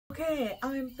Okay,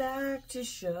 I'm back to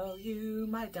show you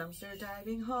my dumpster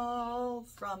diving haul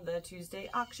from the Tuesday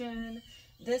auction.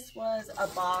 This was a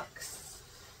box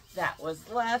that was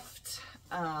left,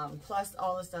 plus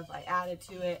all the stuff I added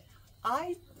to it.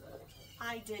 I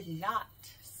did not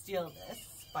steal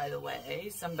this, by the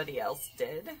way. Somebody else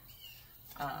did.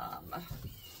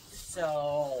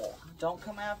 So don't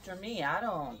come after me. I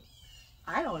don't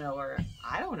know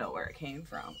where it came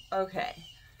from. Okay.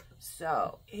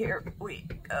 So here we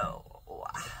go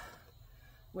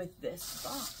with this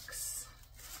box.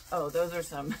 Oh, those are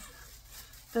some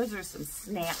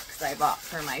snacks I bought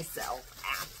for myself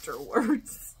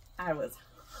afterwards. I was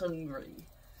hungry.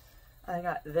 I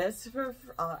got this for,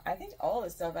 I think all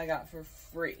this stuff I got for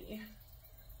free.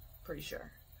 Pretty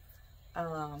sure.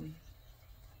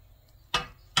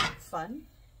 Fun,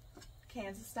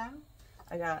 Kansas style.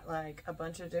 I got like a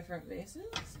bunch of different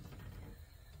vases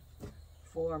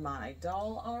for my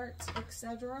doll art,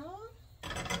 etc.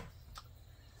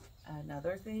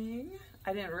 Another thing,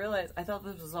 I didn't realize, I thought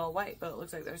this was all white, but it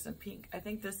looks like there's some pink. I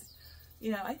think this,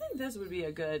 I think this would be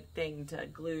a good thing to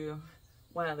glue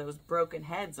one of those broken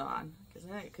heads on, because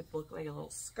then it could look like a little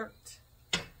skirt.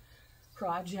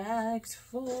 Project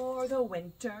for the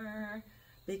winter,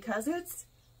 because it's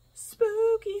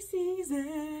spooky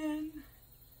season.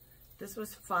 This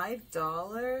was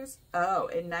 $5. Oh,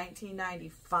 in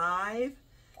 1995.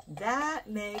 That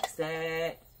makes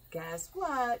it, guess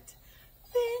what?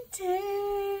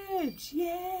 Vintage.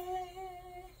 Yeah.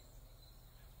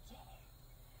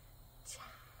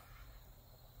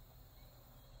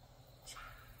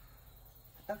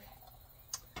 Okay.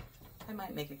 I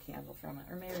might make a candle from it,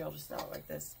 or maybe I'll just sell it like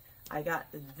this. I got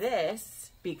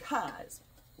this because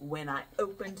when I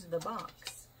opened the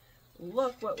box,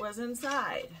 look what was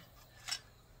inside.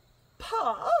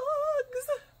 Pugs!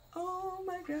 Oh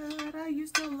my god, I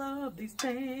used to love these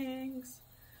things.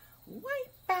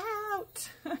 Wipe out!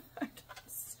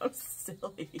 So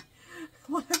silly.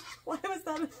 Why was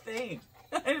that a thing?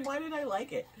 And why did I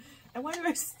like it? And why do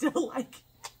I still like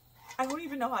it? I don't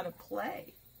even know how to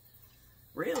play.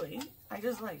 Really?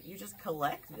 You just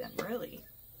collect them, really.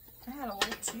 I had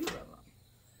like 2 of them.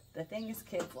 The things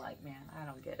kids like, man, I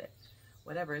don't get it.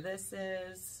 Whatever this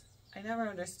is, I never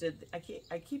understood. I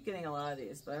keep getting a lot of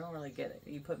these, but I don't really get it.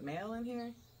 You put mail in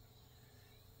here?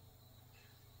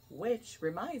 Which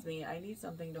reminds me, I need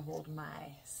something to hold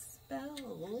my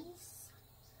spells.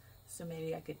 So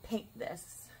maybe I could paint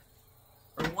this.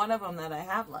 Or one of them that I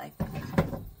have, like,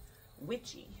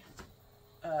 witchy.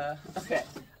 Okay.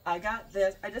 I got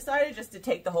this. I decided just to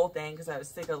take the whole thing because I was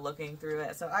sick of looking through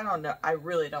it. So I don't know. I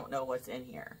really don't know what's in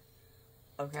here.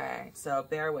 Okay. So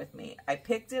bear with me. I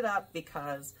picked it up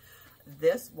because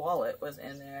this wallet was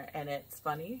in there, and it's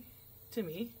funny to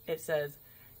me. It says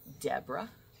Deborah.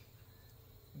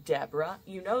 Deborah.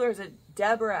 You know there's a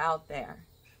Deborah out there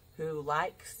who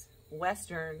likes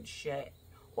Western shit.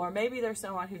 Or maybe there's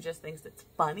someone who just thinks it's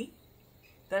funny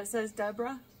that it says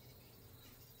Deborah.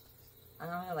 I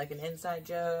don't know, like an inside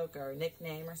joke or a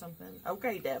nickname or something.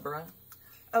 Okay, Deborah.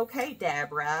 Okay,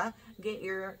 Deborah. Get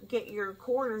your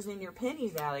quarters and your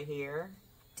pennies out of here,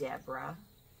 Deborah.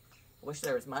 Wish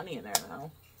there was money in there, though.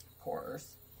 Of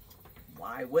course.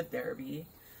 Why would there be?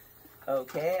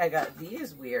 Okay, I got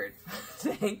these weird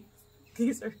things.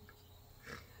 These are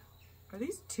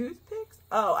these toothpicks?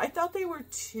 Oh, I thought they were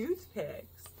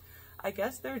toothpicks. I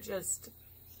guess they're just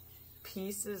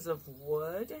pieces of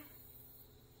wood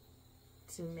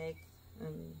to make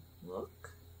them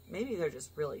look. Maybe they're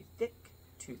just really thick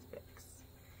toothpicks.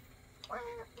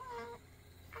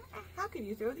 How can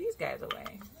you throw these guys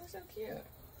away? They're so cute.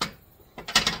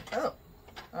 Oh.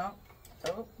 Oh.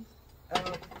 Oh.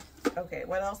 Oh. Okay,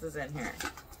 what else is in here?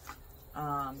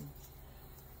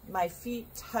 My feet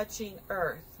touching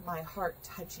earth, my heart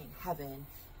touching heaven,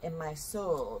 and my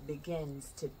soul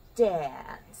begins to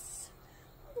dance.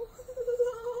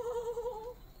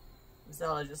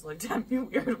 Zella just looked at me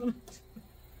weird.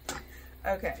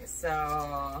 Okay,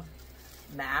 so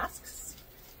masks.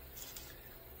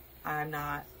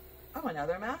 Oh,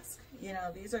 another mask? You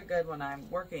know, these are good when I'm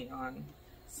working on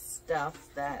stuff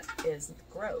that is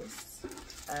gross.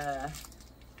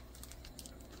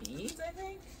 Beads, I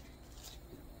think?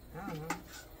 I don't know.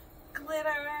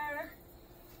 Glitter.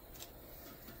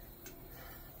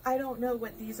 I don't know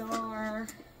what these are,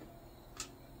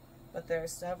 but there are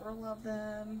several of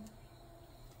them.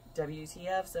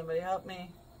 WTF, somebody help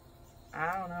me.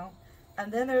 I don't know.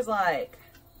 And then there's like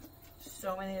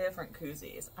so many different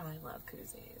koozies. I love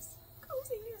koozies.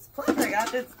 Koozies. Plus I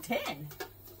got this tin.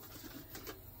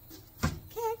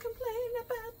 Can't complain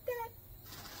about that.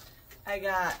 I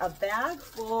got a bag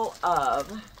full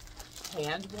of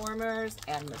hand warmers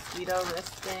and mosquito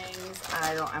listings.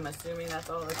 I'm assuming that's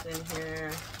all that's in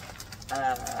here.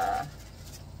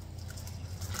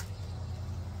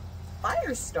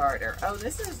 Fire starter. Oh,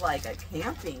 this is like a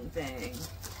camping thing.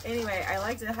 Anyway, I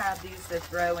like to have these to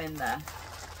throw in the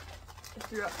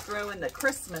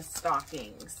Christmas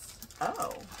stockings.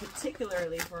 Oh,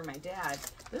 particularly for my dad.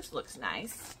 This looks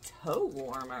nice. Toe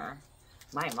warmer.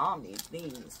 My mom needs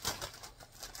these.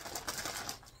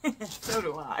 So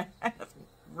do I. I have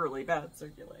really bad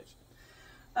circulation.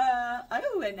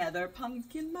 Oh, another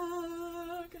pumpkin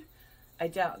mug. I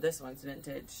doubt this one's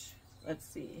vintage. Let's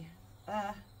see.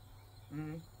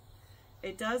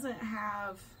 It doesn't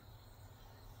have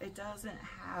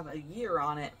a year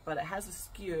on it, but it has a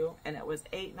SKU, and it was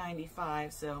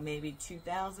 $8.95, so maybe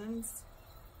 2000s,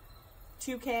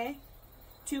 2K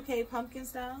pumpkin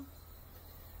style.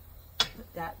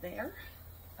 Put that there.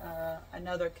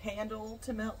 Another candle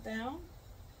to melt down.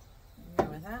 Go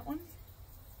with that one.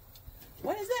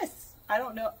 What is this? I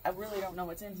don't know. I really don't know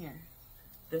what's in here.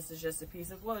 This is just a piece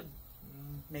of wood.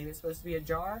 Maybe it's supposed to be a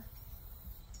jar.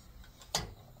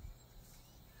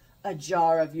 A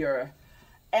jar of your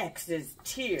ex's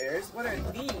tears. What are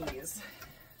these?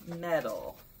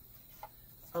 Metal.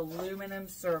 Aluminum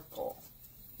circle.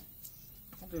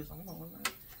 I'll do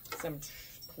some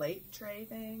plate tray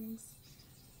things.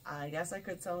 I guess I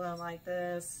could sell them like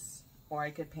this, or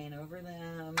I could paint over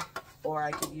them, or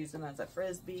I could use them as a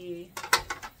frisbee.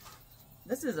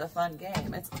 This is a fun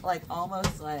game. It's like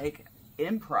almost like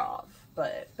improv,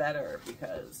 but better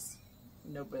because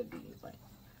nobody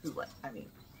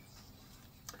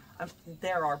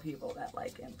there are people that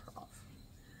like improv.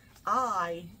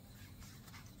 I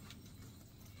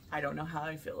don't know how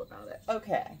I feel about it.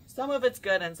 Okay, some of it's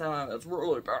good and some of it's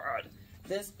really bad.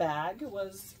 This bag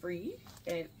was free.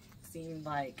 It seemed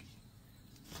like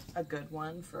a good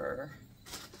one for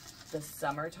the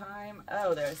summertime.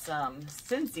 Oh, there's some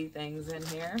Scentsy things in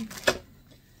here.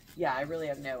 Yeah, I really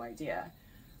have no idea.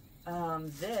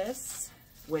 This,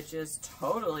 which is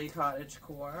totally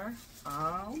cottagecore.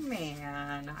 Oh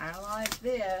man, I like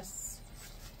this.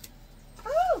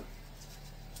 Oh!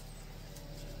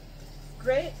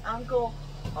 Great uncle,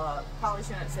 probably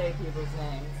shouldn't say people's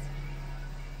names.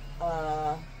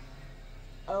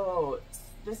 Oh,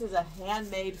 this is a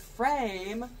handmade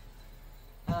frame.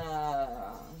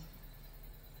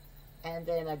 And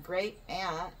then a great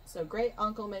aunt. So great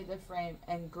uncle made the frame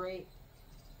and great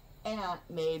aunt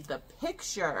made the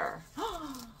picture.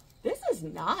 This is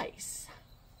nice.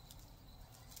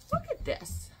 Look at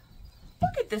this.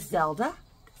 Look at this, Zelda.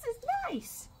 This is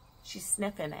nice. She's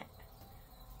sniffing it.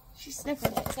 She's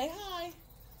sniffing it. Say hi.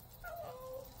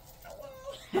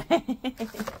 Hello.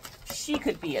 She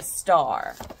could be a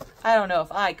star. I don't know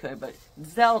if I could, but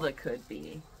Zelda could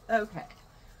be. Okay.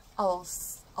 I'll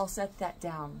set that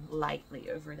down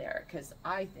lightly over there because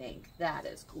I think that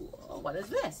is cool. What is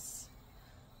this?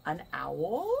 An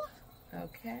owl?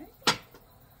 Okay.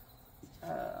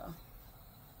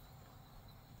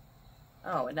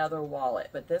 Oh, another wallet,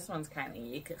 but this one's kind of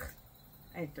eek.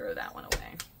 I'd throw that one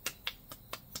away.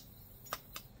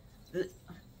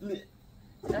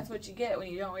 That's what you get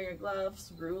when you don't wear your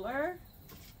gloves. Ruler.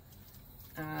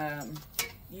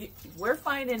 We're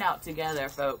finding out together,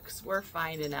 folks. We're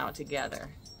finding out together.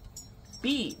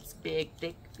 Beads. Big,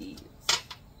 thick beads.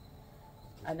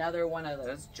 Another one of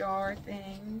those jar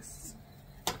things.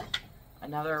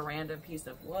 Another random piece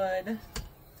of wood.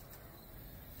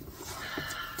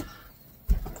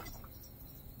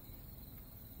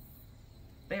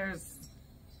 There's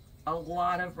a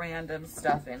lot of random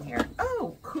stuff in here.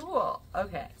 Oh, cool.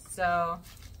 Okay, so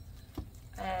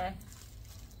I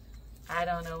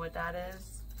don't know what that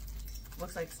is.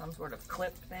 Looks like some sort of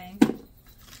clip thing.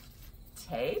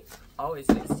 Tape. Always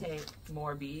use tape.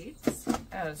 More beads.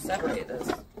 I gotta separate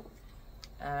this.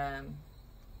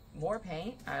 More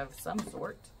paint of some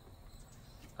sort.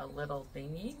 A little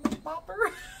thingy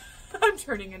bopper. I'm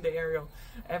turning into Ariel.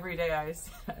 Every day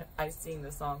I sing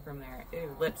the song from there.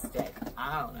 Ew, lipstick.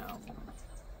 I don't know.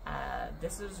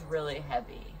 This is really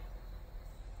heavy.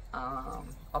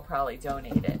 I'll probably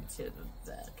donate it to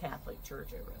the Catholic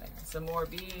Church over there. Some more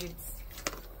beads.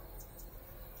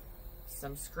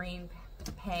 Some screen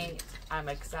paint. I'm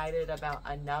excited about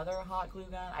another hot glue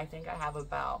gun. I think I have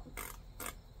about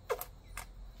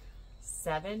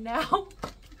 7 now.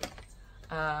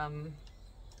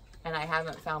 And I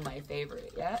haven't found my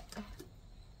favorite yet.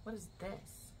 What is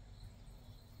this?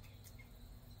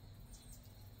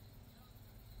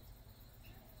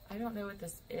 I don't know what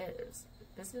this is.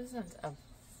 This isn't a...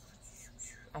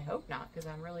 I hope not, because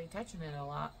I'm really touching it a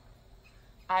lot.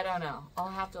 I don't know. I'll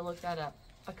have to look that up.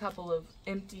 a couple of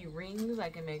empty rings. I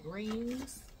can make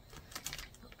rings.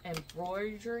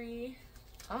 Embroidery.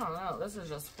 I don't know. This is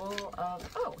just full of...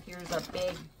 Oh, here's a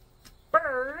big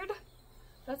bird.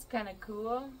 That's kind of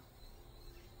cool.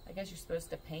 I guess you're supposed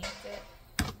to paint it.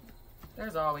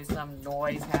 There's always some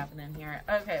noise happening here.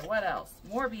 Okay, what else?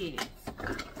 More beads.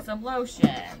 Some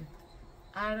lotion.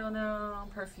 I don't know.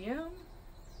 Perfume?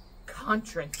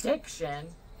 Contradiction.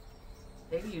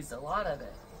 They've used a lot of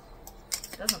it.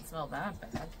 Doesn't smell that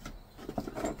bad.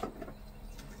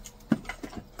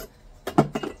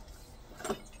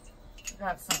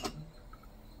 Got some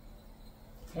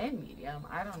tin medium.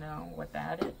 I don't know what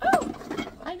that is. Oh,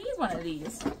 I need one of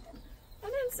these.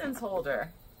 An incense holder.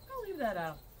 I'll leave that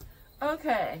out.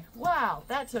 Okay, wow,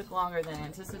 that took longer than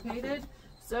anticipated.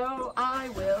 So I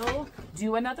will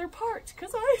do another part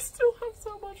because I still have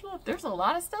so much left. There's a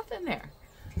lot of stuff in there.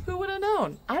 Who would have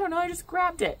known? I don't know, I just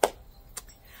grabbed it.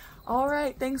 All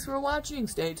right, thanks for watching.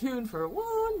 Stay tuned for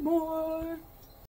one more.